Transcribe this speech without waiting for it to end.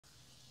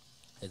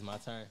It's my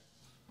turn.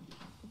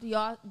 Do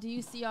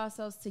you see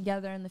yourselves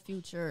together in the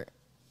future?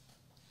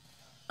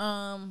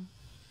 I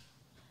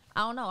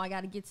don't know. I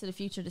got to get to the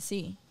future to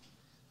see.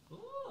 Ooh.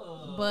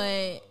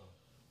 But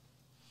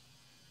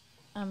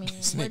I mean,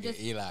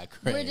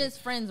 we're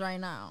just friends right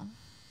now.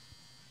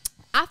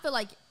 I feel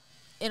like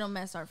it'll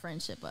mess our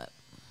friendship up.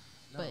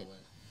 No,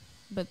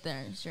 but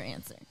there's your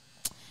answer.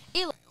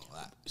 Eli.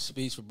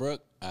 Speech for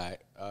Brooke. All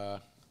right.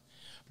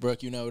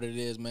 Brooke, you know what it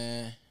is,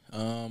 man.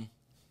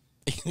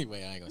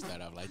 Anyway, I ain't gonna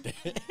start off like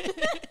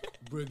that.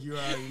 Brooke, you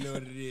already know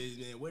what it is,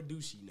 man. What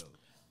do she know?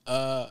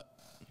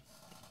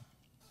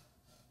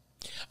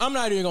 I'm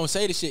not even gonna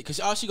say the shit because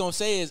all she gonna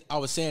say is I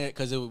was saying it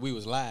because we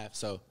was live,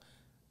 so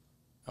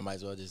I might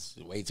as well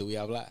just wait till we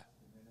have live.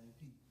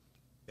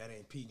 That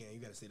ain't P, gang. You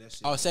gotta say that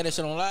shit. Oh, say that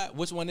shit on live.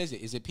 Which one is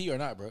it? Is it P or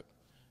not, Brooke?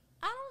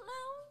 I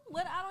don't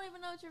know. I don't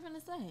even know what you're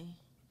gonna say.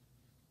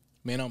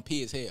 Man, I'm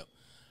P as hell.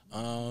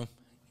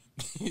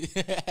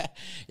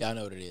 Y'all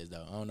know what it is,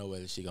 though. I don't know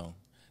whether she gonna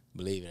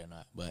believe it or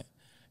not, but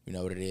you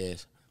know what it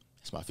is.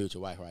 It's my future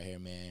wife right here,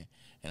 man,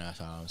 and that's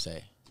all I'm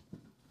saying.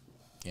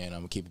 Yeah, and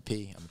I'm gonna keep it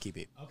P. I'm gonna keep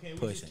it. Okay, we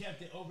pushing. just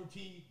kept it over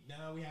P.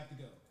 Now we have to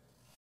go.